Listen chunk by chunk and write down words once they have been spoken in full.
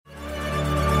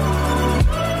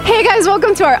Hey guys,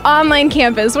 welcome to our online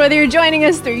campus. Whether you're joining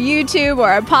us through YouTube or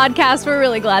our podcast, we're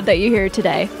really glad that you're here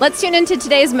today. Let's tune into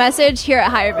today's message here at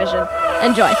Higher Vision.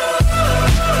 Enjoy.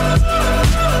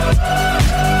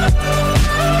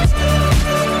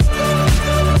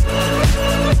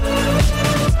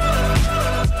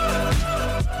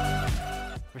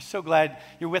 We're so glad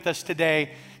you're with us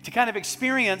today to kind of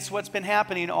experience what's been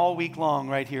happening all week long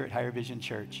right here at Higher Vision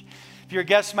Church. If you're a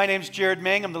guest, my name's Jared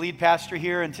Ming. I'm the lead pastor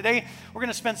here, and today we're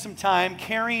going to spend some time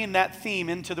carrying that theme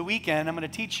into the weekend. I'm going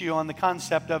to teach you on the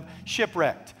concept of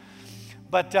shipwrecked.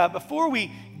 But before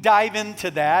we dive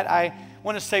into that, I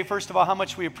want to say, first of all, how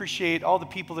much we appreciate all the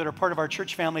people that are part of our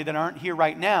church family that aren't here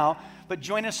right now, but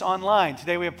join us online.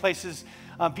 Today we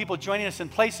have people joining us in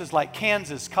places like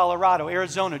Kansas, Colorado,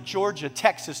 Arizona, Georgia,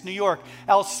 Texas, New York,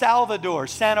 El Salvador,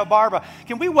 Santa Barbara.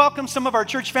 Can we welcome some of our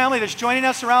church family that's joining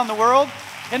us around the world?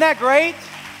 Isn't that great?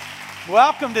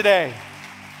 Welcome today.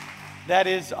 That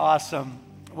is awesome.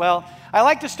 Well, I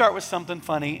like to start with something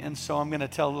funny, and so I'm going to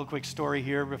tell a little quick story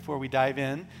here before we dive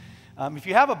in. If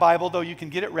you have a Bible, though, you can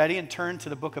get it ready and turn to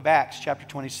the book of Acts, chapter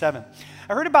 27.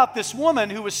 I heard about this woman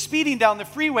who was speeding down the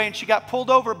freeway, and she got pulled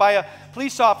over by a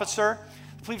police officer.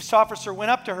 The police officer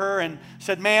went up to her and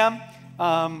said, "Ma'am,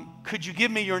 could you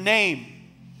give me your name?"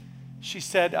 She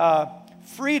said,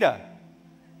 "Frida."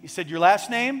 He said, "Your last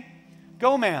name?"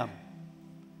 "Go, ma'am."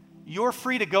 "You're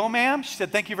free to go, ma'am?" She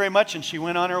said, "Thank you very much," and she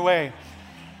went on her way.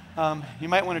 You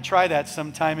might want to try that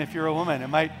sometime if you're a woman. It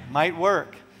might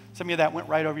work. Some of you, that went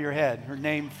right over your head. Her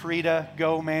name, Frida,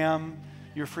 go, ma'am.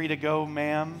 You're free to go,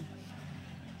 ma'am.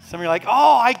 Some of you are like,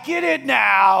 "Oh, I get it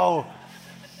now."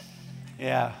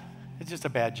 Yeah, it's just a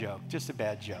bad joke. Just a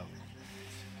bad joke.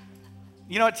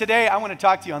 You know what? Today I want to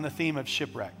talk to you on the theme of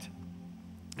shipwrecked.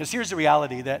 Because here's the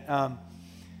reality that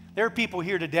there are people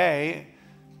here today,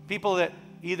 people that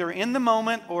either in the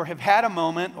moment or have had a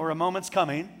moment or a moment's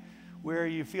coming where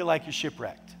you feel like you're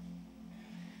shipwrecked.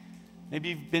 Maybe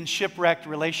you've been shipwrecked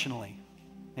relationally.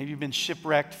 Maybe you've been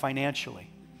shipwrecked financially.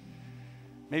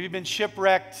 Maybe you've been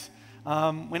shipwrecked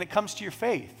when it comes to your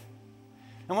faith.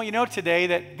 I want you to know today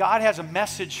that God has a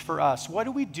message for us. What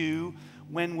do we do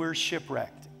when we're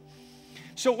shipwrecked?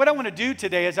 So what I want to do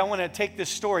today is I want to take this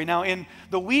story. Now, in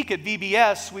the week at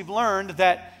VBS, we've learned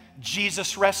that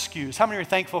Jesus rescues. How many are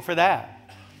thankful for that?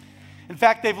 In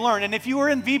fact, they've learned, and if you were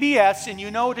in VBS and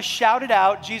you know to shout it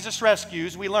out, Jesus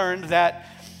rescues, we learned that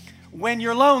when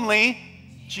you're lonely,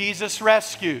 Jesus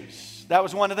rescues. That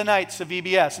was one of the nights of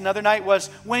VBS. Another night was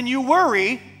when you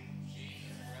worry.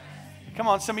 Come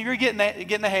on, some of you are getting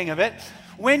the hang of it.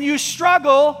 When you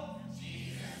struggle,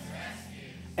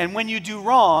 and when you do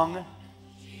wrong,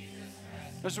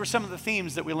 those were some of the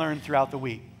themes that we learned throughout the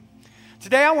week.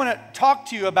 Today I want to talk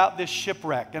to you about this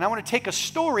shipwreck, and I want to take a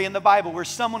story in the Bible where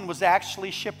someone was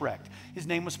actually shipwrecked. His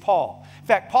name was Paul. In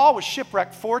fact, Paul was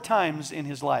shipwrecked 4 times in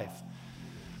his life.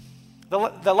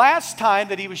 The last time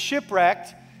that he was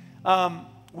shipwrecked,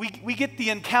 we get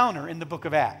the encounter in the book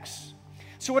of Acts.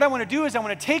 So what I want to do is I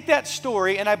want to take that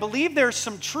story, and I believe there's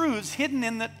some truths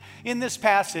hidden in this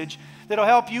passage that'll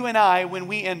help you and I when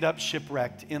we end up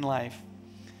shipwrecked in life.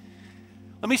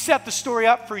 Let me set the story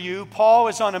up for you. Paul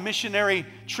is on a missionary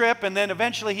trip, and then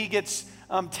eventually he gets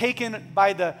taken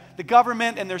by the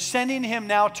government, and they're sending him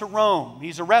now to Rome.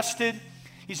 He's arrested.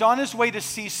 He's on his way to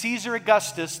see Caesar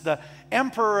Augustus, the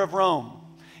emperor of Rome.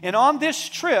 And on this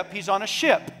trip, he's on a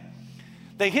ship.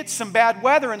 They hit some bad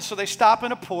weather, and so they stop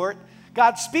in a port.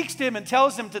 God speaks to him and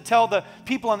tells him to tell the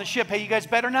people on the ship, "Hey, you guys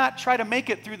better not try to make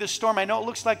it through this storm. I know it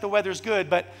looks like the weather's good,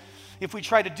 but if we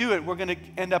try to do it, we're going to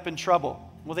end up in trouble."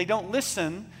 Well, they don't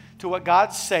listen to what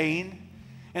God's saying,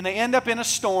 and they end up in a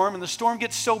storm, and the storm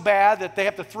gets so bad that they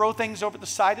have to throw things over the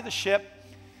side of the ship.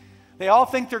 They all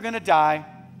think they're going to die.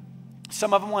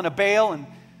 Some of them want to bail, and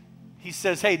he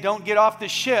says, "Hey, don't get off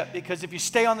this ship, because if you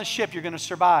stay on the ship, you're going to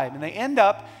survive." And they end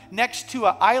up next to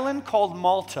an island called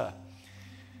Malta.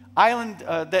 Island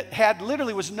that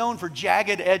literally was known for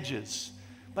jagged edges.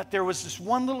 But there was this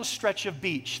one little stretch of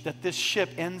beach that this ship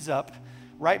ends up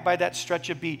right by that stretch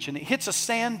of beach. And it hits a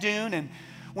sand dune, and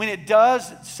when it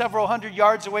does, several hundred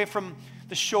yards away from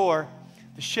the shore,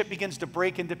 the ship begins to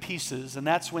break into pieces, and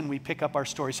that's when we pick up our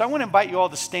story. So I want to invite you all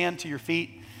to stand to your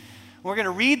feet. We're going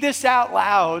to read this out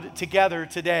loud together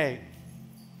today.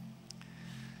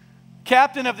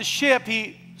 Captain of the ship,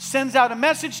 he sends out a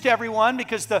message to everyone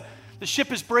because the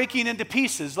ship is breaking into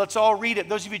pieces. Let's all read it.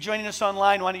 Those of you joining us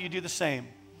online, why don't you do the same?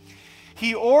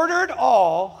 He ordered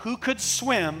all who could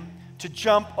swim to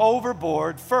jump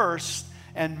overboard first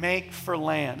and make for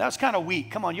land. That was kind of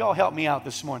weak. Come on, y'all help me out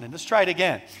this morning. Let's try it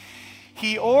again.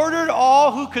 He ordered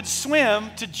all who could swim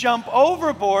to jump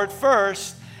overboard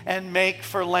first and make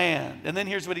for land. And then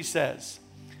here's what he says.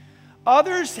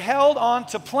 Others held on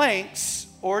to planks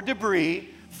or debris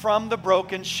from the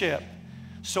broken ship,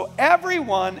 so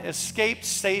everyone escaped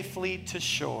safely to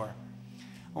shore.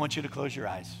 I want you to close your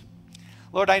eyes.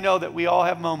 Lord, I know that we all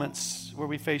have moments where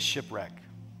we face shipwreck.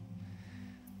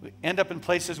 We end up in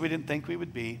places we didn't think we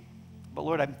would be. But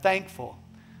Lord, I'm thankful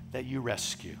that you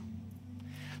rescue.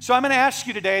 So I'm going to ask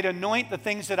you today to anoint the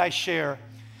things that I share.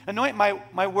 Anoint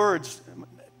my words.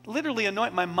 Literally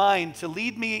anoint my mind to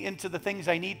lead me into the things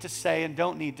I need to say and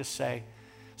don't need to say,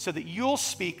 so that you'll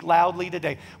speak loudly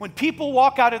today. When people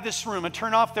walk out of this room and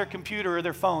turn off their computer or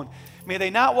their phone, may they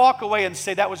not walk away and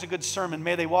say, that was a good sermon.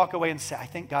 May they walk away and say, I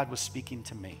think God was speaking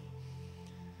to me.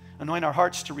 Anoint our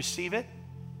hearts to receive it.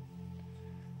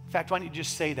 In fact, why don't you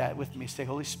just say that with me? Say,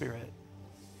 Holy Spirit,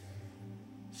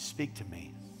 speak to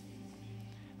me.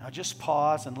 Now just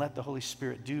pause and let the Holy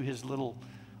Spirit do his little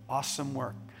awesome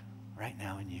work right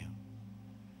now in you.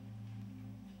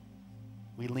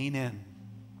 We lean in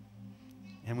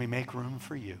and we make room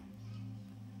for you.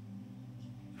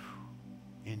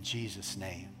 In Jesus'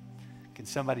 name. Can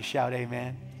somebody shout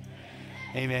amen?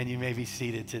 Amen. You may be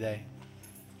seated today.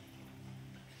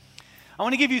 I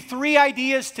want to give you 3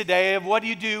 ideas today of what do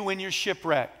you do when you're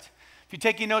shipwrecked. If you're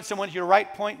taking notes, I want you to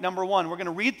write point number 1. We're going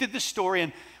to read through the story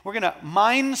and we're going to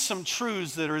mine some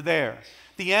truths that are there.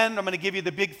 At the end, I'm going to give you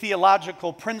the big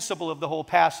theological principle of the whole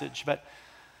passage. But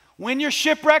when you're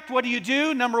shipwrecked, what do you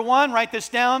do? Number 1, write this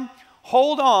down.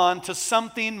 Hold on to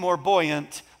something more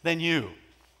buoyant than you.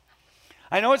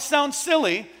 I know it sounds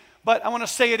silly, but I want to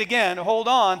say it again. Hold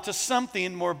on to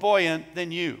something more buoyant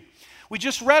than you. We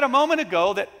just read a moment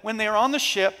ago that when they were on the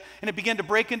ship and it began to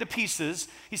break into pieces,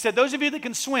 he said, those of you that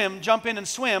can swim, jump in and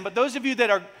swim. But those of you that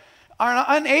are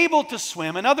unable to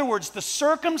swim, in other words, the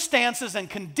circumstances and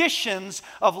conditions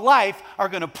of life are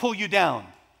going to pull you down.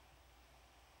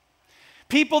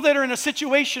 People that are in a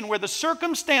situation where the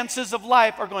circumstances of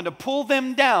life are going to pull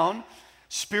them down,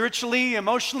 spiritually,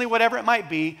 emotionally, whatever it might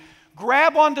be,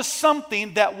 grab onto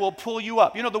something that will pull you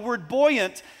up. You know, the word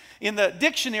buoyant in the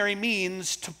dictionary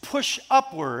means to push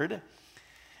upward.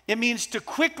 It means to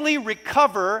quickly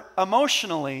recover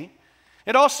emotionally.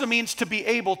 It also means to be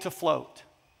able to float.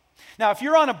 Now, if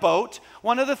you're on a boat,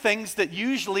 one of the things that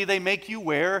usually they make you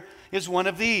wear is one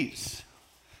of these.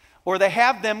 Or they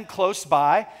have them close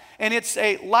by, and it's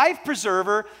a life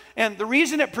preserver. And the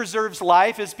reason it preserves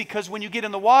life is because when you get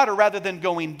in the water, rather than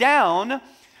going down,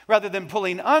 rather than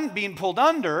being pulled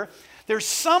under, there's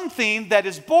something that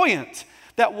is buoyant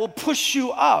that will push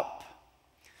you up.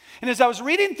 And as I was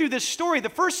reading through this story, the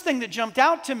first thing that jumped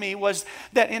out to me was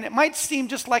that, and it might seem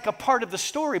just like a part of the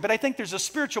story, but I think there's a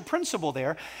spiritual principle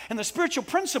there. And the spiritual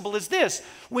principle is this: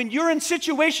 when you're in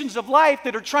situations of life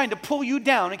that are trying to pull you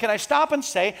down, and can I stop and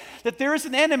say that there is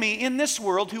an enemy in this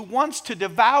world who wants to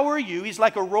devour you. He's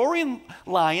like a roaring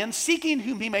lion seeking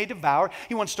whom he may devour.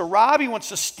 He wants to rob, he wants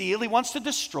to steal, he wants to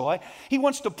destroy, he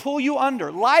wants to pull you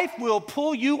under. Life will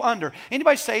pull you under.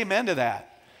 Anybody say amen to that?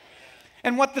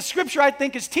 And what the scripture, I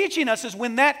think, is teaching us is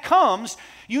when that comes,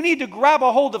 you need to grab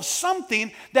a hold of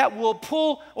something that will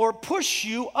pull or push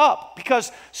you up.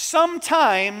 Because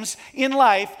sometimes in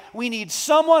life, we need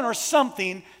someone or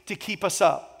something to keep us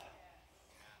up.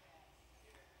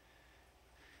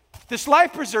 This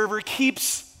life preserver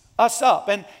keeps us up.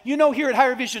 And you know, here at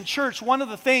Higher Vision Church, one of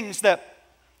the things that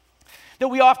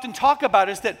we often talk about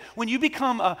is that when you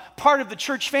become a part of the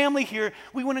church family here,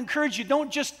 we want to encourage you,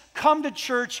 don't just come to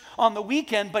church on the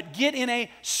weekend, but get in a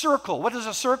circle. What is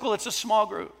a circle? It's a small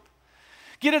group.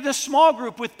 Get in a small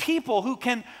group with people who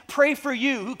can pray for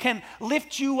you, who can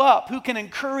lift you up, who can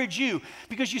encourage you.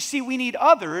 Because you see, we need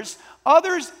others.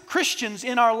 Others, Christians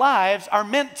in our lives, are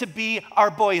meant to be our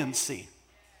buoyancy.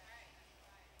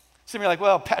 Some of you are like,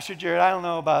 well, Pastor Jared, I don't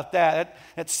know about that.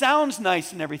 It sounds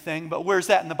nice and everything, but where's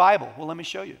that in the Bible? Well, let me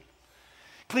show you.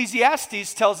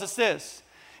 Ecclesiastes tells us this.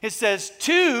 It says,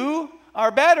 2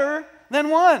 are better than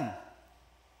 1.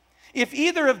 If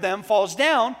either of them falls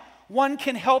down, one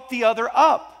can help the other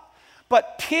up.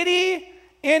 But pity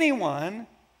anyone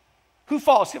who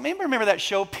falls. Remember that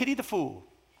show, Pity the Fool?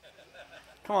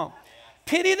 Come on.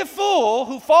 Pity the fool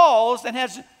who falls and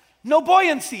has no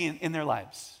buoyancy in their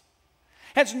lives.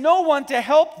 Has no one to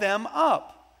help them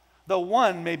up. Though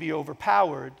one may be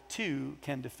overpowered, 2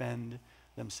 can defend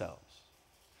themselves.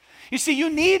 You see, you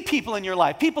need people in your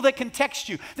life, people that can text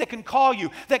you, that can call you,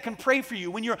 that can pray for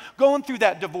you when you're going through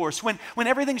that divorce, when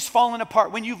everything's falling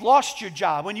apart, when you've lost your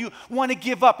job, when you want to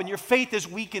give up and your faith is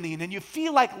weakening and you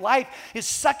feel like life is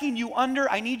sucking you under.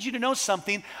 I need you to know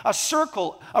something. A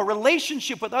circle, a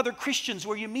relationship with other Christians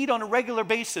where you meet on a regular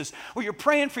basis, where you're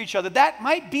praying for each other, that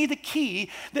might be the key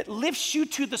that lifts you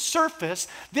to the surface.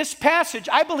 This passage,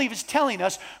 I believe, is telling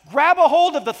us, grab a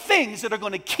hold of the things that are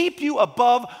going to keep you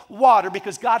above water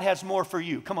because God has more for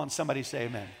you. Come on, somebody say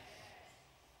amen.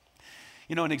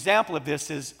 You know, an example of this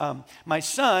is my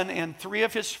son and 3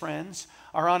 of his friends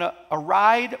are on a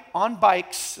ride on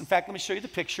bikes. In fact, let me show you the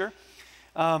picture.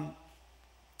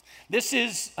 This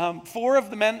is 4 of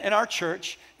the men in our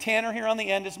church. Tanner here on the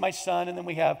end is my son, and then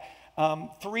we have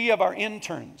 3 of our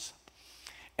interns.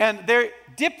 And they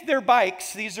dipped their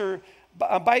bikes. These are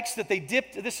bikes that they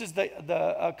dipped. This is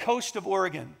the coast of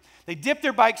Oregon. They dipped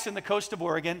their bikes in the coast of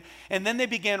Oregon, and then they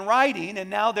began riding,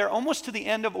 and now they're almost to the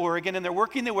end of Oregon, and they're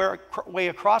working their way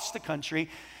across the country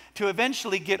to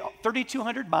eventually get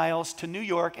 3,200 miles to New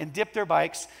York and dip their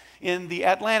bikes in the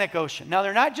Atlantic Ocean. Now,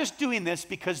 they're not just doing this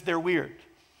because they're weird,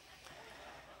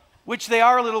 which they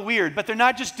are a little weird, but they're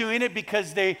not just doing it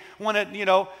because they want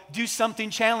to, do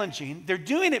something challenging. They're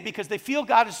doing it because they feel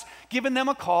God has given them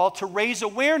a call to raise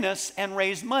awareness and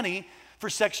raise money for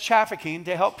sex trafficking,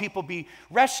 to help people be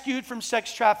rescued from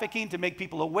sex trafficking, to make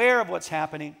people aware of what's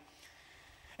happening.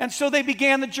 And so they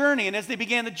began the journey. And as they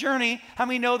began the journey, how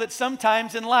many know that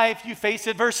sometimes in life you face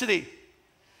adversity?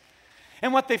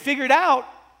 And what they figured out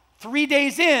 3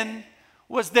 days in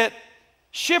was that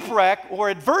shipwreck or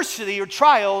adversity or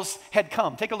trials had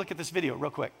come. Take a look at this video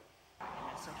real quick.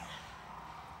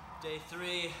 Day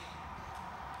 3,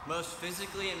 most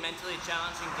physically and mentally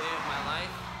challenging day of my life.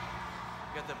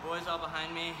 Got the boys all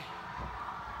behind me.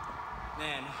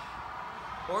 Man,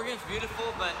 Oregon's beautiful,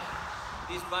 but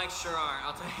these bikes sure aren't,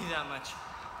 I'll tell you that much.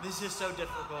 This is so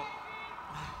difficult.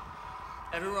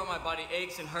 Everywhere on my body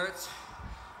aches and hurts.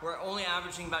 We're only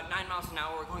averaging about 9 miles an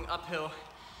hour. We're going uphill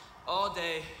all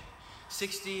day,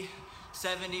 60,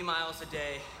 70 miles a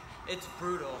day. It's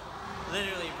brutal,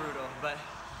 literally brutal, but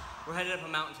we're headed up a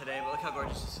mountain today, but look how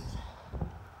gorgeous this is.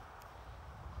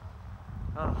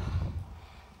 Oh.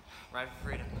 Ride for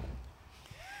freedom.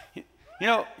 You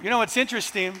know what's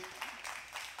interesting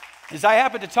is I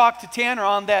happened to talk to Tanner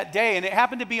on that day, and it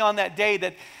happened to be on that day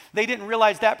that they didn't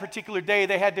realize that particular day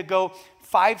they had to go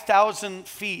 5,000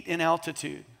 feet in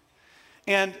altitude.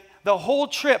 And the whole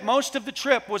trip, most of the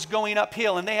trip was going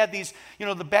uphill, and they had these,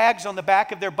 the bags on the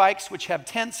back of their bikes which have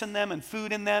tents in them and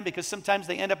food in them, because sometimes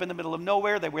they end up in the middle of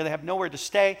nowhere where they have nowhere to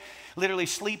stay, literally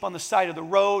sleep on the side of the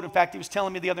road. In fact, he was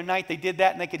telling me the other night they did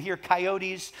that, and they could hear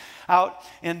coyotes out,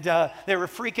 and they were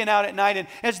freaking out at night. And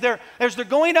as they're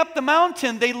going up the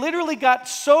mountain, they literally got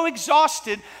so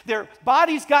exhausted, their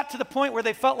bodies got to the point where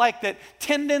they felt like that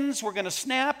tendons were going to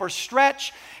snap or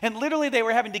stretch, and literally they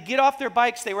were having to get off their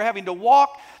bikes, they were having to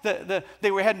walk.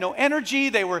 They had no energy,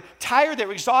 they were tired, they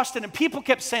were exhausted, and people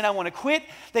kept saying, I want to quit.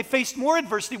 They faced more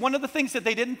adversity. One of the things that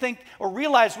they didn't think or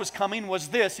realize was coming was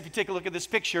this. If you take a look at this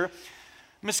picture,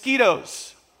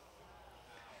 mosquitoes.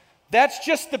 That's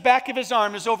just the back of his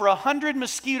arm. There's over 100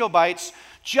 mosquito bites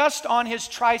just on his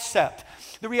tricep.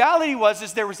 The reality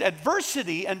is there was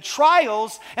adversity and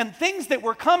trials and things that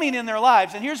were coming in their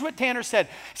lives. And here's what Tanner said.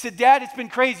 He said, Dad, it's been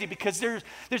crazy because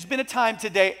there's been a time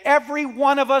today, every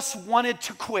one of us wanted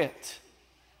to quit.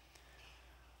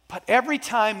 But every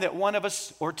time that one of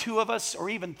us or 2 of us or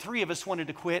even 3 of us wanted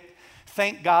to quit,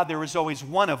 thank God there was always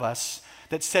one of us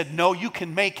that said, no, you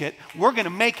can make it. We're going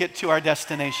to make it to our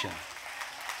destination.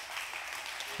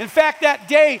 In fact, that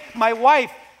day, my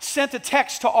wife sent a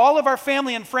text to all of our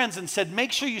family and friends and said,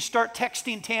 make sure you start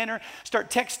texting Tanner,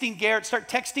 start texting Garrett, start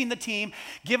texting the team,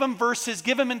 give them verses,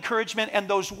 give them encouragement. And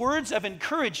those words of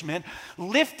encouragement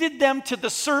lifted them to the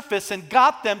surface and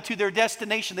got them to their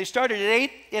destination. They started at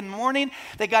 8 in the morning.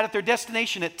 They got at their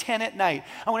destination at 10 at night.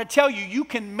 I want to tell you, you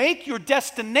can make your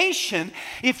destination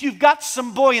if you've got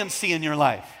some buoyancy in your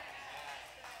life.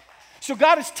 So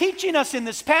God is teaching us in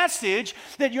this passage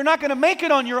that you're not going to make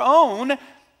it on your own.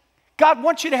 God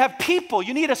wants you to have people.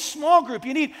 You need a small group.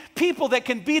 You need people that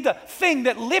can be the thing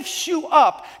that lifts you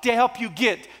up to help you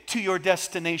get to your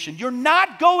destination. You're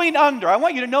not going under. I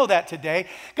want you to know that today.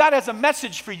 God has a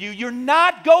message for you. You're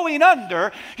not going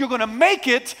under. You're going to make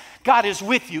it. God is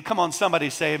with you. Come on, somebody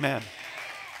say amen.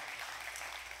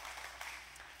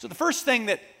 So the first thing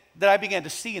that I began to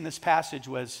see in this passage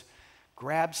was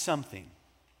grab something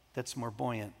that's more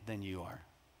buoyant than you are.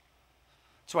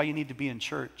 That's why you need to be in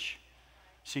church,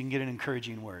 so you can get an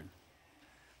encouraging word.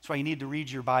 That's why you need to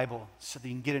read your Bible, so that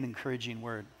you can get an encouraging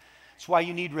word. It's why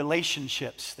you need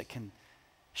relationships that can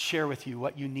share with you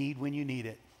what you need when you need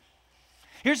it.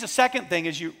 Here's the second thing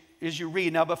as you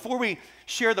read. Now, before we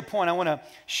share the point, I want to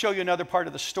show you another part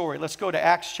of the story. Let's go to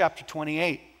Acts chapter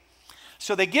 28.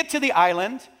 So they get to the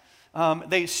island.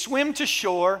 They swim to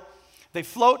shore. They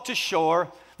float to shore.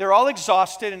 They're all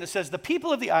exhausted, and it says, the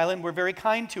people of the island were very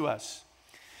kind to us.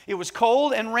 It was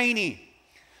cold and rainy,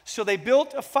 so they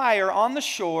built a fire on the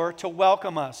shore to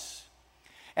welcome us.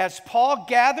 As Paul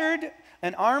gathered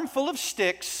an armful of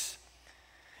sticks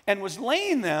and was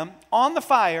laying them on the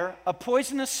fire, a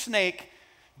poisonous snake,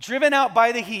 driven out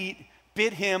by the heat,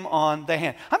 bit him on the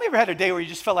hand. How many ever had a day where you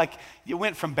just felt like you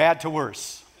went from bad to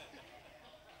worse?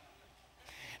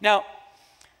 Now,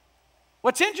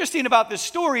 what's interesting about this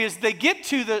story is they get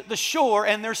to the shore,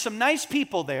 and there's some nice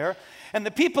people there, and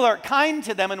the people are kind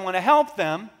to them and want to help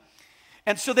them,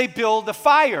 and so they build a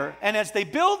fire. And as they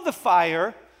build the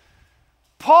fire,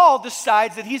 Paul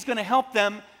decides that he's going to help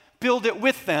them build it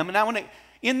with them. And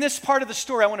in this part of the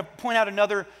story, I want to point out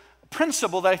another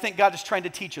principle that I think God is trying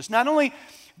to teach us. Not only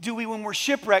do we, when we're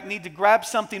shipwrecked, need to grab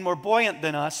something more buoyant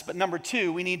than us, but number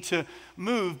two, we need to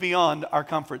move beyond our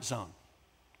comfort zone.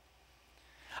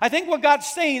 I think what God's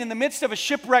saying in the midst of a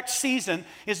shipwrecked season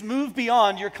is move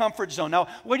beyond your comfort zone. Now,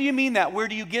 what do you mean that? Where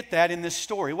do you get that in this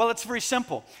story? Well, it's very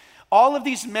simple. All of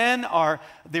these men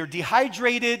they're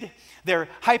dehydrated. Their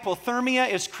hypothermia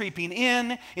is creeping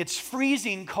in. It's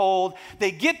freezing cold.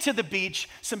 They get to the beach.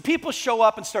 Some people show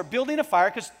up and start building a fire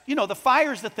because, the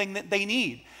fire is the thing that they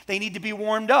need. They need to be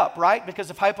warmed up, right? Because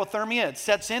if hypothermia, it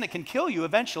sets in, it can kill you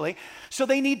eventually. So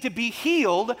they need to be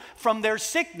healed from their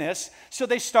sickness, so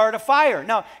they start a fire.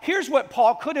 Now, here's what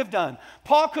Paul could have done.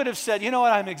 Paul could have said, you know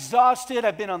what, I'm exhausted.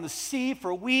 I've been on the sea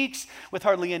for weeks with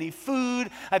hardly any food.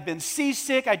 I've been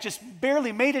seasick. I just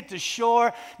barely made it to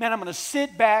shore. Man, I'm going to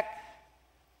sit back.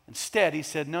 Instead, he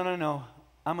said, no.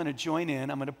 I'm going to join in.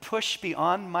 I'm going to push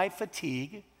beyond my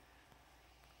fatigue.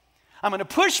 I'm going to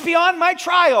push beyond my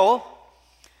trial.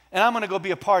 And I'm going to go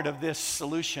be a part of this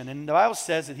solution. And the Bible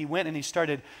says that he went and he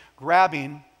started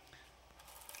grabbing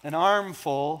an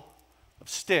armful of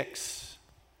sticks,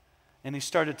 and he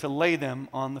started to lay them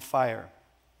on the fire.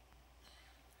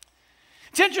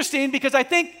 It's interesting because I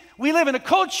think we live in a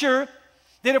culture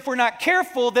that if we're not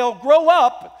careful, they'll grow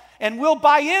up and we'll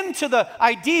buy into the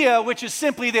idea, which is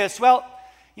simply this. Well,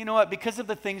 you know what? Because of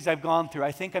the things I've gone through,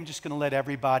 I think I'm just going to let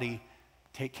everybody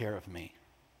take care of me.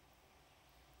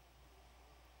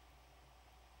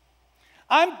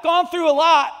 I've gone through a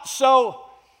lot, so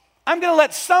I'm going to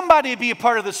let somebody be a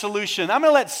part of the solution. I'm going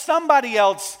to let somebody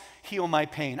else heal my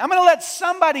pain. I'm going to let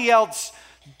somebody else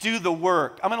do the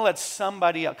work. I'm going to let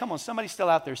somebody else. Come on, somebody's still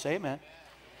out there. Say amen.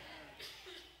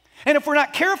 And if we're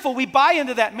not careful, we buy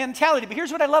into that mentality. But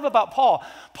here's what I love about Paul.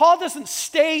 Paul doesn't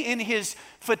stay in his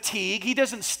fatigue. He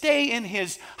doesn't stay in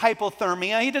his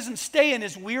hypothermia. He doesn't stay in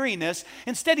his weariness.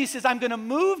 Instead, he says, I'm going to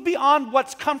move beyond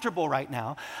what's comfortable right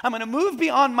now. I'm going to move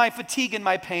beyond my fatigue and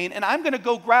my pain, and I'm going to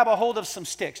go grab a hold of some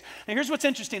sticks. Now, here's what's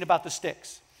interesting about the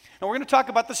sticks. Now, we're going to talk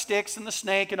about the sticks and the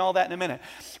snake and all that in a minute.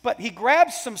 But he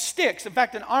grabs some sticks, in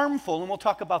fact, an armful, and we'll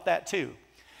talk about that too.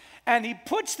 And he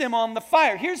puts them on the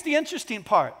fire. Here's the interesting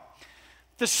part.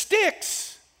 The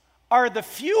sticks are the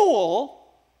fuel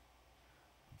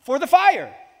for the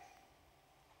fire.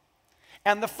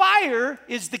 And the fire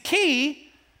is the key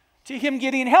to him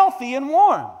getting healthy and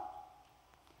warm.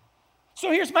 So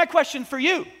here's my question for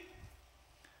you.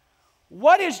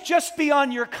 What is just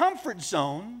beyond your comfort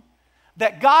zone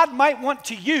that God might want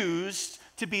to use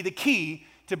to be the key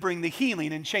to bring the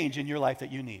healing and change in your life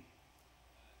that you need?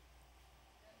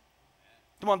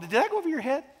 Come on, did that go over your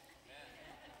head?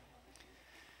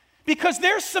 Because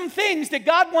there's some things that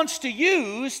God wants to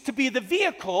use to be the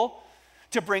vehicle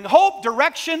to bring hope,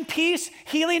 direction, peace,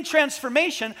 healing,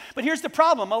 transformation. But here's the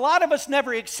problem. A lot of us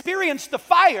never experience the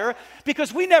fire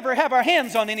because we never have our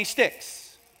hands on any sticks.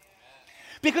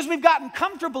 Because we've gotten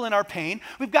comfortable in our pain.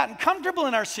 We've gotten comfortable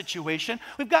in our situation.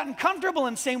 We've gotten comfortable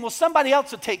in saying, well, somebody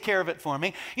else will take care of it for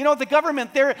me. The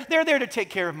government, they're there to take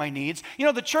care of my needs.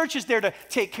 The church is there to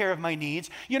take care of my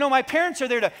needs. My parents are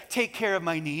there to take care of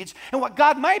my needs. And what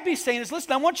God might be saying is,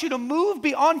 listen, I want you to move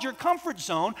beyond your comfort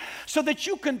zone so that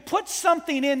you can put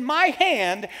something in my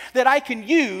hand that I can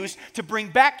use to bring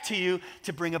back to you,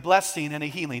 to bring a blessing and a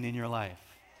healing in your life.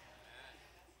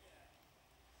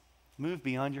 Move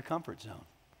beyond your comfort zone.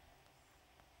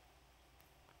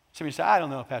 Somebody say, I don't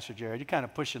know, Pastor Jared, you're kind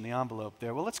of pushing the envelope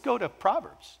there. Well, let's go to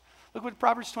Proverbs. Look what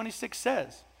Proverbs 26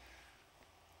 says.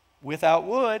 Without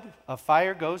wood, a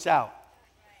fire goes out.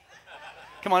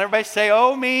 Come on, everybody say,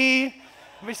 oh, me.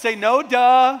 Everybody say, no,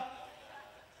 duh.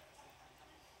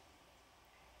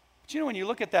 But you know, when you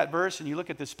look at that verse and you look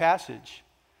at this passage,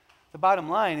 the bottom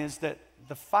line is that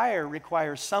the fire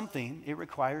requires something. It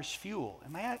requires fuel.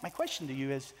 And my question to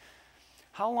you is,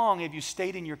 how long have you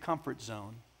stayed in your comfort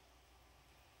zone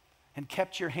and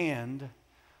kept your hand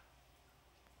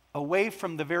away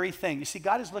from the very thing? You see,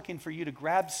 God is looking for you to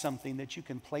grab something that you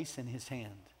can place in his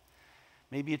hand.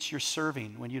 Maybe it's your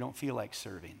serving when you don't feel like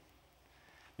serving.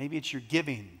 Maybe it's your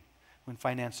giving when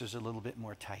finances are a little bit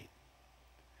more tight.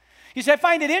 You see, I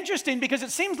find it interesting because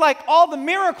it seems like all the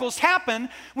miracles happen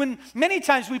when many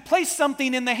times we place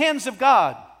something in the hands of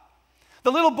God.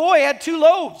 The little boy had 2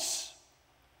 loaves.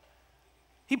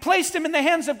 He placed them in the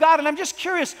hands of God, and I'm just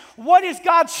curious, what is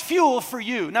God's fuel for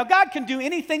you? Now, God can do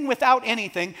anything without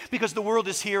anything because the world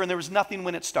is here and there was nothing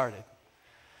when it started.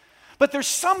 But there's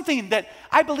something that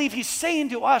I believe he's saying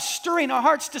to us, stirring our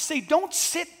hearts to say, don't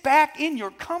sit back in your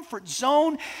comfort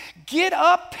zone. Get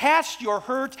up past your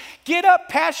hurt. Get up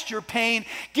past your pain.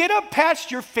 Get up past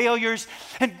your failures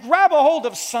and grab a hold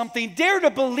of something. Dare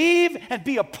to believe and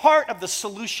be a part of the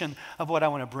solution of what I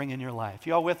want to bring in your life.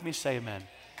 You all with me? Say amen.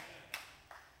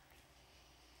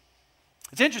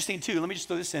 It's interesting too, let me just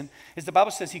throw this in, is the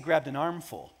Bible says he grabbed an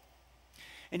armful.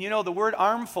 And you know, the word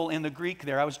armful in the Greek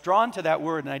there, I was drawn to that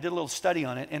word and I did a little study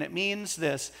on it, and it means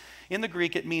this. In the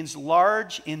Greek, it means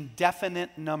large,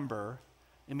 indefinite number.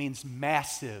 It means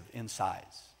massive in size.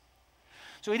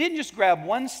 So he didn't just grab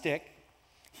one stick.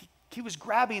 He was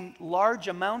grabbing large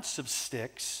amounts of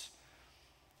sticks.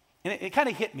 And it kind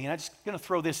of hit me, and I'm just going to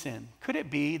throw this in. Could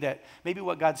it be that maybe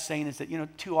what God's saying is that, you know,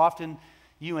 too often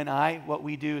you and I, what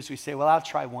we do is we say, well, I'll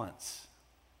try once.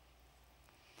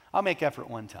 I'll make effort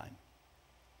one time.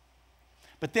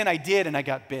 But then I did and I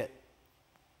got bit.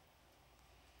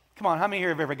 Come on, how many here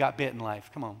have ever got bit in life?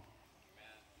 Come on.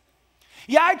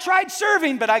 Yeah, I tried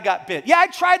serving, but I got bit. Yeah, I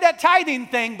tried that tithing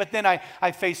thing, but then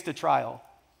I faced a trial.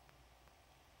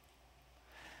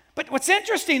 But what's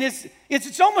interesting is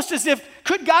it's almost as if,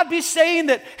 could God be saying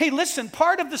that, hey, listen,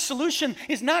 part of the solution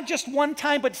is not just one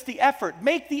time, but it's the effort.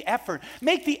 Make the effort.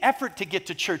 Make the effort to get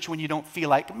to church when you don't feel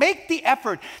like. Make the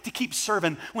effort to keep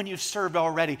serving when you've served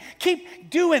already. Keep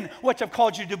doing what I've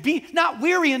called you to be. Not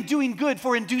weary in doing good,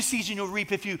 for in due season you'll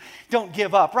reap if you don't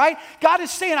give up, right? God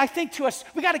is saying, I think to us,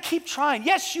 we got to keep trying.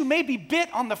 Yes, you may be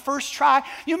bit on the first try.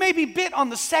 You may be bit on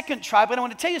the second try, but I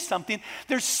want to tell you something.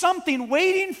 There's something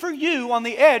waiting for you on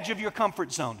the edge of your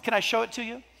comfort zone. Can I show it to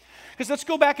you? Because let's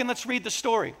go back and let's read the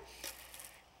story.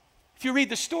 If you read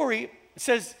the story, it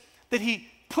says that he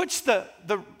puts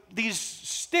these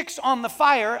sticks on the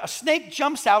fire. A snake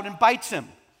jumps out and bites him.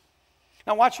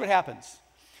 Now watch what happens.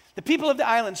 The people of the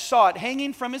island saw it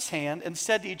hanging from his hand and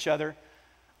said to each other,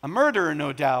 a murderer,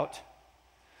 no doubt.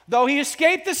 Though he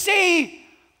escaped the sea,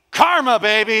 karma,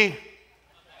 baby.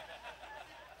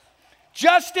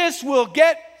 Justice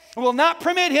will not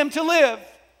permit him to live.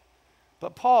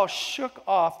 But Paul shook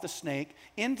off the snake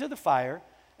into the fire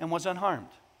and was unharmed.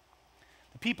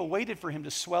 The people waited for him to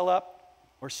swell up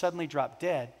or suddenly drop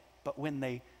dead. But when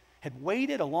they had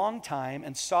waited a long time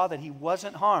and saw that he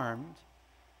wasn't harmed,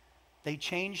 they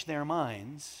changed their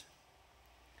minds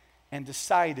and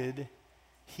decided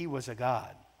he was a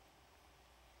god.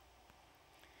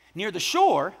 Near the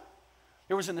shore,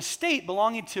 there was an estate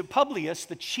belonging to Publius,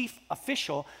 the chief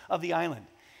official of the island.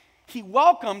 He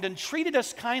welcomed and treated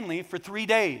us kindly for 3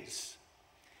 days.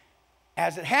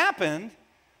 As it happened,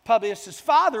 Publius'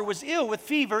 father was ill with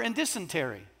fever and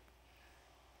dysentery.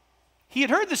 He had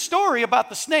heard the story about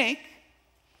the snake,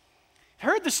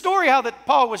 heard the story how that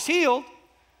Paul was healed.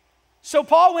 So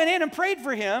Paul went in and prayed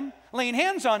for him, laying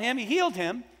hands on him. He healed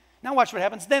him. Now watch what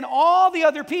happens. Then all the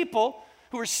other people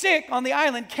who were sick on the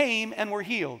island came and were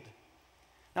healed.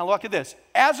 Now look at this.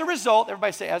 As a result,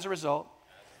 everybody say, as a result.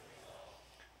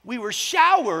 We were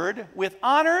showered with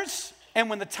honors,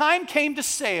 and when the time came to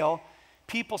sail,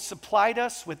 people supplied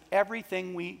us with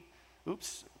everything we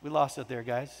lost it there,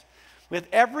 guys. With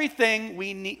everything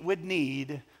we would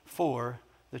need for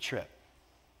the trip.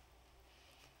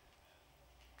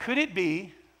 Could it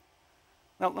be,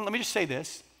 now let me just say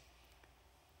this,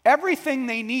 everything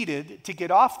they needed to get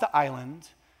off the island,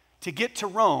 to get to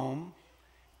Rome,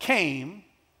 came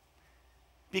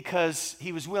because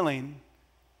he was willing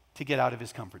to get out of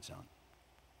his comfort zone.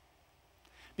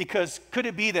 Because could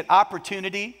it be that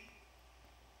opportunity,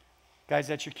 guys,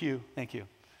 that's your cue, thank you.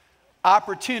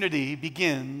 Opportunity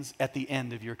begins at the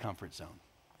end of your comfort zone.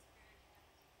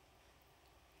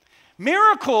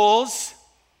 Miracles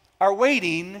are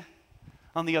waiting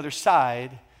on the other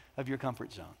side of your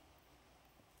comfort zone.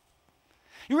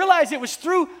 You realize it was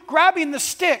through grabbing the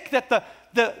stick that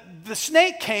the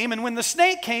snake came, and when the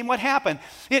snake came, what happened?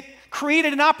 It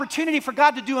created an opportunity for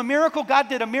God to do a miracle. God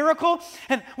did a miracle.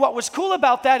 And what was cool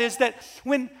about that is that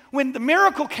when the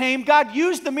miracle came, God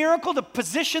used the miracle to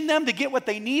position them to get what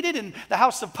they needed in the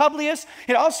house of Publius.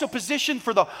 It also positioned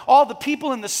for all the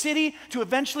people in the city to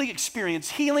eventually experience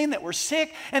healing that were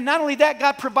sick. And not only that,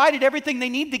 God provided everything they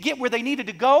needed to get where they needed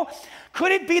to go.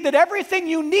 Could it be that everything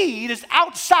you need is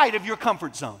outside of your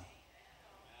comfort zone?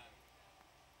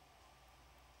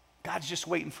 God's just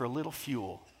waiting for a little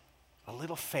fuel, a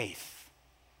little faith,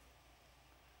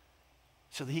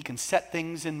 so that he can set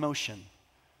things in motion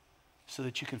so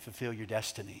that you can fulfill your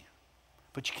destiny.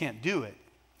 But you can't do it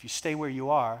if you stay where you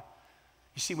are.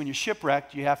 You see, when you're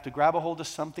shipwrecked, you have to grab a hold of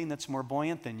something that's more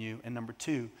buoyant than you. And number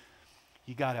two,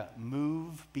 you got to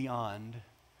move beyond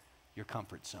your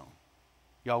comfort zone.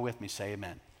 Y'all with me? Say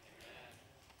amen.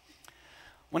 I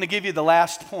want to give you the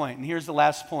last point, and here's the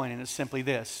last point, and it's simply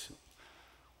this.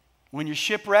 When you're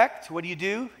shipwrecked, what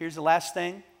do? Here's the last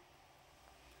thing.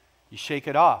 You shake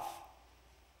it off.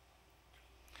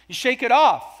 You shake it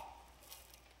off.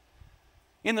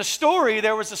 In the story,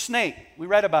 there was a snake. We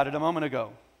read about it a moment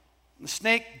ago. The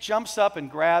snake jumps up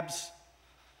and grabs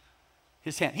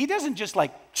his hand. He doesn't just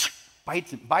like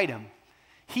bite him.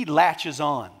 He latches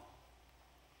on.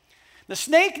 The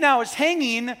snake now is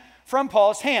hanging from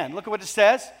Paul's hand. Look at what it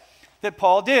says that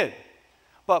Paul did.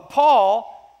 But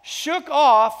Paul shook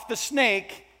off the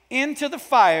snake into the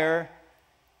fire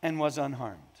and was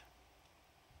unharmed.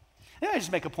 Now I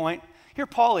just make a point. Here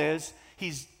Paul is.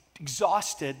 He's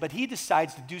exhausted, but he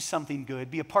decides to do something good,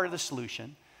 be a part of the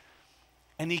solution,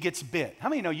 and he gets bit. How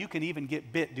many know you can even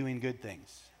get bit doing good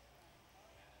things?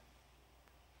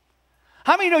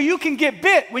 How many know you can get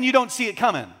bit when you don't see it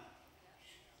coming?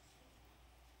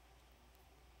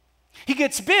 He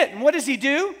gets bit, and what does he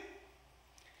do?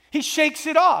 He shakes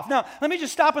it off. Now, let me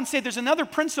just stop and say there's another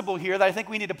principle here that I think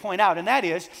we need to point out, and that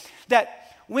is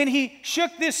that when he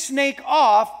shook this snake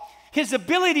off, his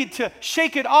ability to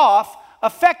shake it off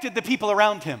affected the people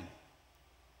around him.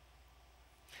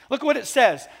 Look at what it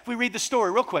says. If we read the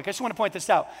story real quick, I just want to point this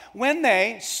out. When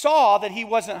they saw that he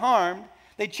wasn't harmed,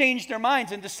 they changed their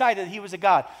minds and decided that he was a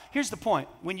god. Here's the point.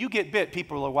 When you get bit,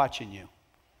 people are watching you.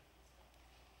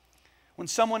 When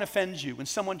someone offends you, when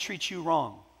someone treats you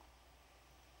wrong,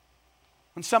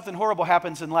 when something horrible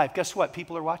happens in life, guess what?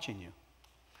 People are watching you.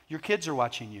 Your kids are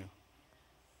watching you.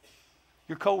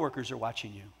 Your coworkers are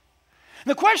watching you. And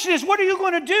the question is, what are you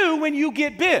going to do when you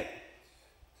get bit?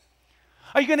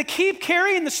 Are you going to keep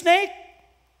carrying the snake?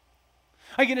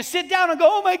 Are you going to sit down and go,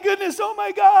 oh my goodness, oh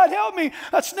my God, help me.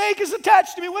 A snake is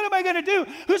attached to me. What am I going to do?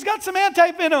 Who's got some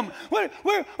anti-venom? Oh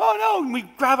no. And we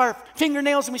grab our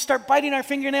fingernails and we start biting our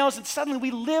fingernails and suddenly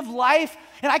we live life.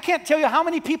 And I can't tell you how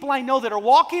many people I know that are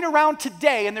walking around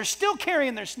today and they're still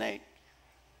carrying their snake.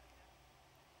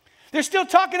 They're still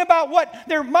talking about what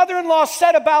their mother-in-law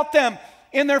said about them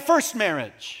in their first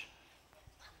marriage.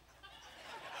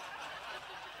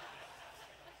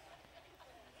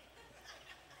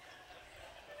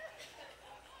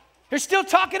 They're still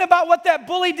talking about what that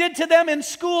bully did to them in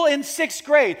school in 6th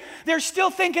grade. They're still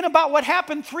thinking about what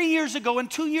happened 3 years ago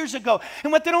and 2 years ago.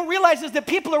 And what they don't realize is that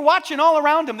people are watching all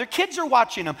around them. Their kids are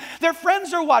watching them. Their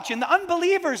friends are watching. The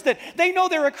unbelievers that they know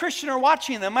they're a Christian are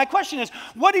watching them. My question is,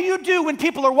 what do you do when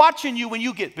people are watching you when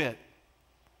you get bit?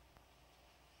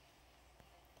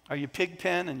 Are you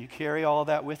pigpen and you carry all of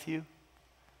that with you?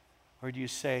 Or do you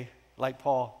say, like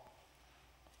Paul,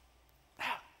 let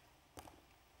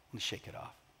me shake it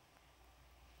off?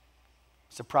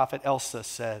 As the prophet Elsa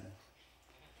said,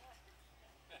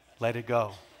 let it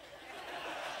go.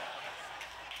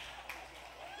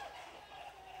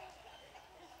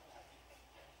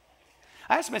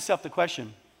 I asked myself the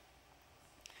question,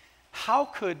 how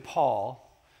could Paul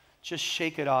just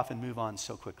shake it off and move on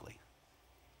so quickly?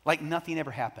 Like nothing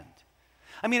ever happened.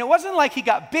 I mean, it wasn't like he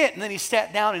got bit and then he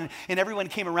sat down and everyone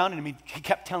came around and he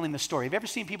kept telling the story. Have you ever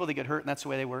seen people that get hurt and that's the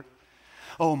way they work?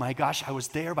 Oh my gosh, I was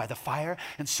there by the fire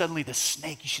and suddenly the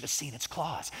snake, you should have seen its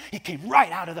claws. It came right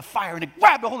out of the fire and it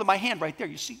grabbed a hold of my hand right there.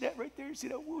 You see that right there? You see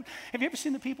that wound? Have you ever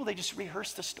seen the people, they just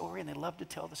rehearse the story and they love to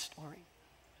tell the story?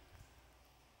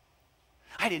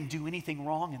 I didn't do anything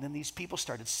wrong and then these people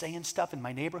started saying stuff in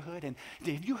my neighborhood and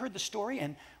have you heard the story?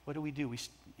 And what do?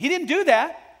 He didn't do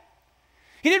that.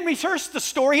 He didn't rehearse the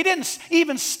story. He didn't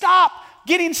even stop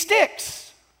getting sticks.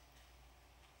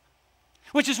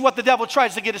 Which is what the devil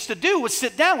tries to get us to do, was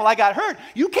sit down. Well, I got hurt.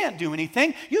 You can't do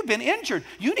anything. You've been injured.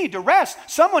 You need to rest.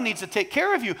 Someone needs to take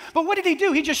care of you. But what did he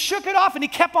do? He just shook it off and he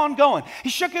kept on going. He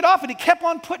shook it off and he kept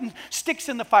on putting sticks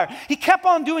in the fire. He kept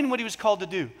on doing what he was called to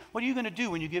do. What are you going to do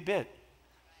when you get bit?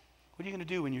 What are you going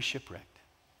to do when you're shipwrecked?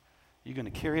 Are you going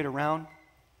to carry it around?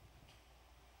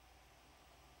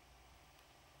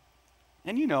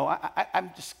 And you know,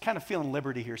 I'm just kind of feeling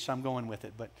liberty here, so I'm going with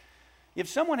it. But if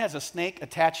someone has a snake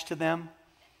attached to them,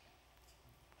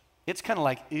 it's kind of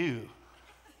like, ew.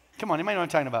 Come on, anybody know what I'm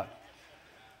talking about?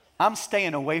 I'm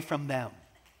staying away from them.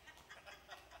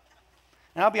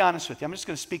 And I'll be honest with you. I'm just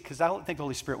going to speak because I don't think the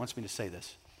Holy Spirit wants me to say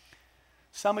this.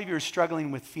 Some of you are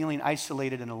struggling with feeling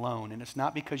isolated and alone, and it's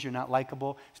not because you're not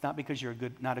likable. It's not because you're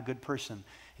not a good person.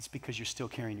 It's because you're still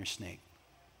carrying your snake.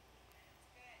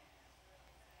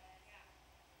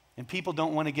 And people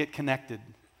don't want to get connected.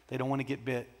 They don't want to get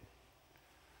bit.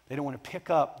 They don't want to pick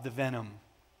up the venom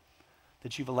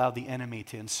that you've allowed the enemy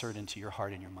to insert into your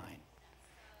heart and your mind.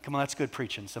 Come on, that's good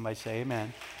preaching. Somebody say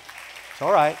amen. It's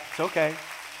all right. It's okay.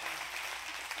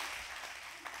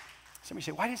 Somebody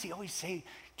say, why does he always say,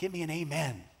 give me an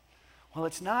amen? Well,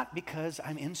 it's not because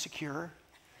I'm insecure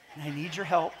and I need your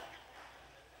help.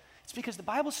 It's because the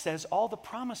Bible says all the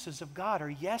promises of God are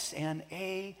yes and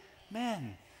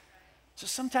amen. So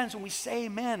sometimes when we say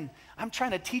amen, I'm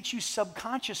trying to teach you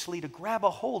subconsciously to grab a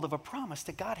hold of a promise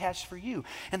that God has for you.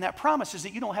 And that promise is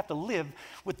that you don't have to live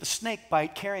with the snake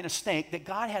bite, carrying a snake, that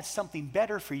God has something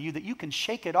better for you, that you can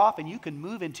shake it off and you can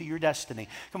move into your destiny.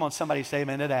 Come on, somebody say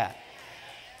amen to that.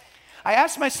 I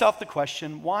asked myself the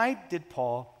question, why did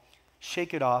Paul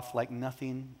shake it off like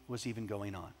nothing was even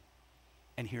going on?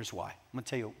 And here's why. I'm going to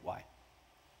tell you why.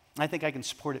 I think I can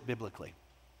support it biblically.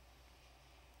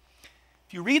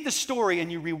 If you read the story and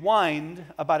you rewind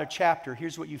about a chapter,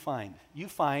 here's what you find. You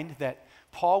find that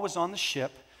Paul was on the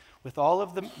ship with all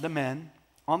of the men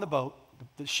on the boat.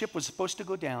 The ship was supposed to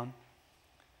go down.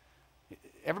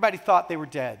 Everybody thought they were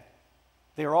dead.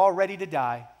 They were all ready to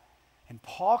die. And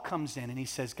Paul comes in and he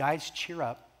says, guys, cheer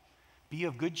up. Be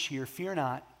of good cheer. Fear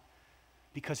not.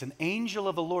 Because an angel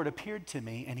of the Lord appeared to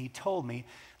me and he told me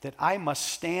that I must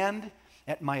stand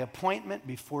at my appointment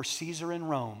before Caesar in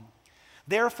Rome.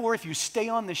 Therefore, if you stay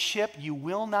on the ship, you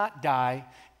will not die.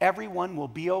 Everyone will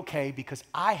be okay because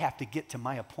I have to get to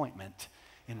my appointment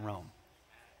in Rome.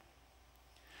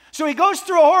 So he goes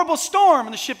through a horrible storm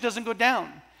and the ship doesn't go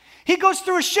down. He goes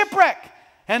through a shipwreck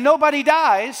and nobody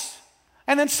dies.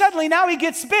 And then suddenly now he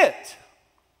gets bit.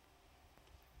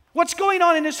 What's going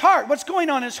on in his heart? What's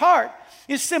going on in his heart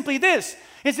is simply this,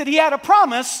 is that he had a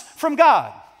promise from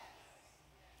God.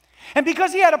 And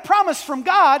because he had a promise from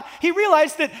God, he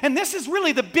realized that, and this is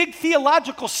really the big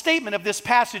theological statement of this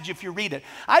passage if you read it.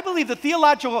 I believe the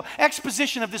theological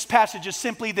exposition of this passage is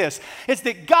simply this, is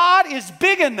that God is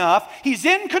big enough, he's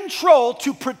in control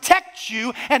to protect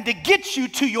you and to get you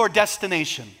to your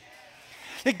destination.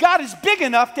 That God is big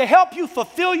enough to help you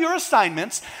fulfill your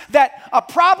assignments, that a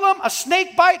problem, a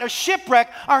snake bite, a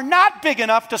shipwreck are not big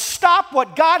enough to stop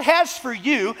what God has for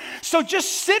you. So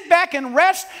just sit back and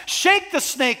rest, shake the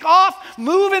snake off,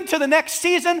 move into the next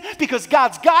season because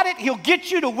God's got it. He'll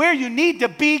get you to where you need to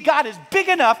be. God is big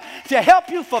enough to help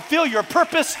you fulfill your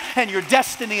purpose and your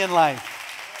destiny in life.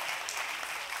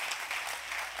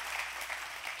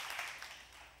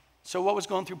 So what was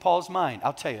going through Paul's mind?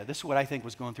 I'll tell you, this is what I think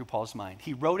was going through Paul's mind.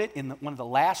 He wrote it in one of the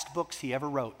last books he ever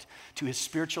wrote to his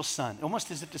spiritual son, almost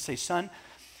as if to say, son,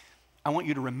 I want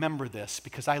you to remember this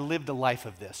because I lived a life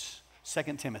of this. 2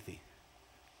 Timothy.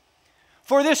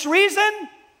 For this reason,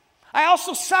 I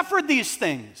also suffered these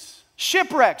things,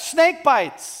 shipwrecks, snake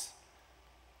bites.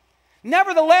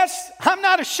 Nevertheless, I'm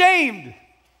not ashamed,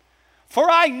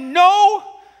 for I know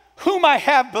whom I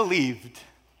have believed.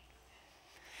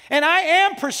 And I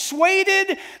am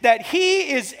persuaded that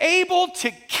he is able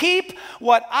to keep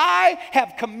what I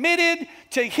have committed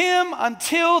to him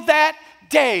until that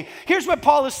day. Here's what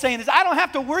Paul is saying is I don't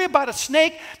have to worry about a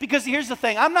snake because here's the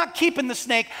thing. I'm not keeping the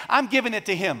snake. I'm giving it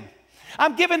to him.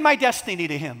 I'm giving my destiny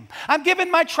to him. I'm giving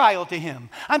my trial to him.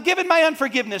 I'm giving my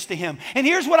unforgiveness to him. And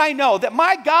here's what I know, that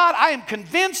my God, I am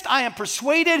convinced, I am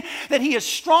persuaded that he is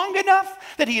strong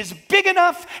enough, that he is big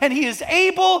enough, and he is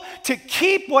able to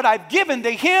keep what I've given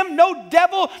to him. No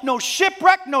devil, no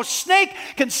shipwreck, no snake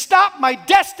can stop my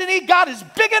destiny. God is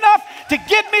big enough to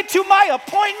get me to my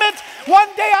appointment.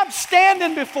 One day I'm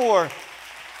standing before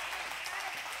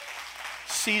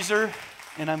Caesar,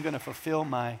 and I'm going to fulfill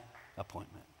my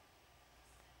appointment.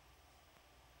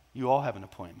 You all have an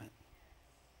appointment.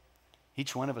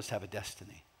 Each one of us have a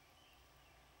destiny.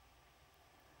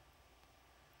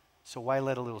 So why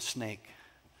let a little snake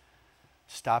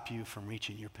stop you from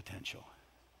reaching your potential?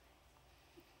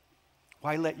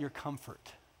 Why let your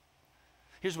comfort?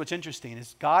 Here's what's interesting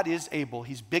is God is able,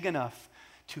 he's big enough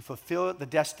to fulfill the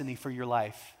destiny for your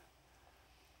life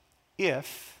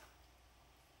if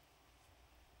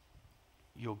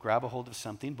you'll grab a hold of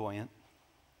something buoyant.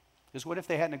 Because what if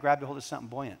they hadn't grabbed a hold of something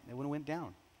buoyant? It would have went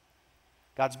down.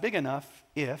 God's big enough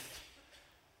if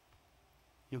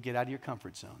you'll get out of your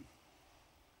comfort zone.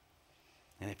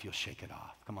 And if you'll shake it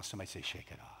off. Come on, somebody say,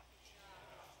 shake it off.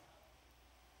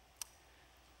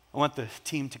 I want the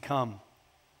team to come.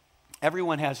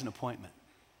 Everyone has an appointment.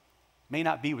 May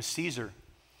not be with Caesar,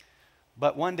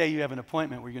 but one day you have an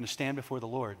appointment where you're going to stand before the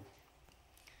Lord.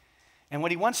 And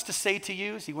what he wants to say to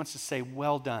you is he wants to say,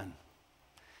 well done,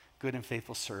 good and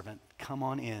faithful servant. Come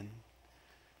on in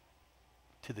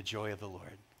to the joy of the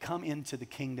Lord. Come into the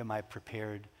kingdom I've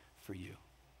prepared for you.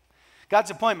 God's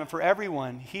appointment for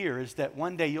everyone here is that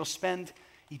one day you'll spend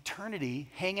eternity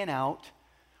hanging out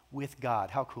with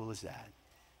God. How cool is that?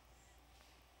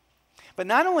 But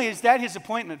not only is that his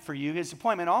appointment for you, his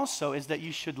appointment also is that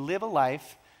you should live a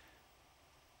life,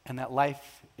 and that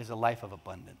life is a life of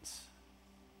abundance.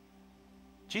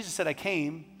 Jesus said, I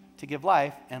came to give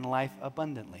life and life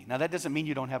abundantly. Now that doesn't mean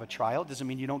you don't have a trial, doesn't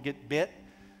mean you don't get bit,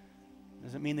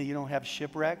 doesn't mean that you don't have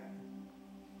shipwreck.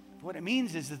 What it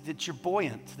means is that you're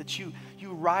buoyant, that you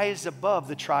rise above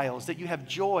the trials, that you have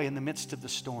joy in the midst of the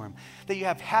storm, that you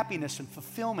have happiness and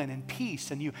fulfillment and peace,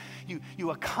 and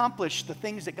you accomplish the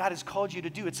things that God has called you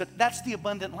to do. That's the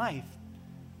abundant life.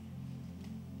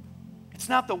 It's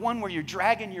not the one where you're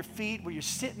dragging your feet, where you're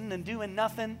sitting and doing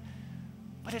nothing,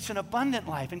 but it's an abundant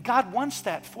life, and God wants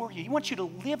that for you. He wants you to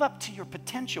live up to your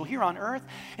potential here on earth,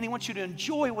 and he wants you to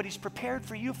enjoy what he's prepared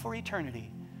for you for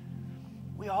eternity.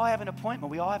 We all have an appointment.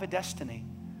 We all have a destiny.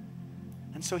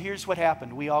 And so here's what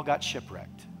happened. We all got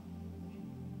shipwrecked.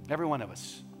 Every one of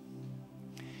us.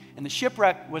 And the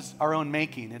shipwreck was our own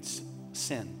making. It's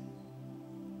sin.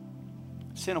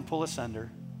 Sin will pull us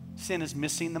under. Sin is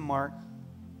missing the mark.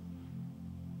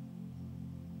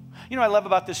 You know what I love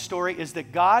about this story is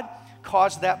that God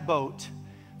caused that boat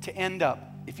to end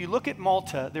up. If you look at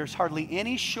Malta, there's hardly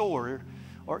any shore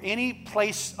or any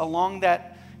place along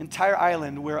that entire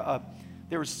island where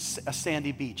there was a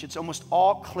sandy beach. It's almost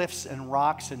all cliffs and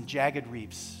rocks and jagged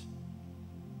reefs.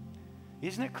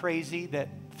 Isn't it crazy that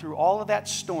through all of that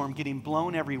storm getting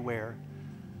blown everywhere,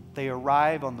 they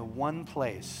arrive on the one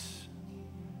place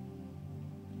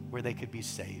where they could be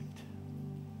saved?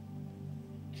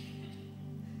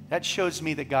 That shows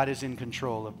me that God is in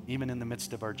control, even in the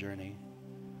midst of our journey.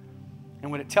 And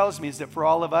what it tells me is that for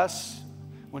all of us,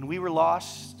 when we were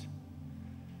lost,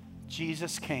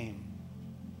 Jesus came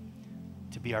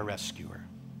to be our rescuer.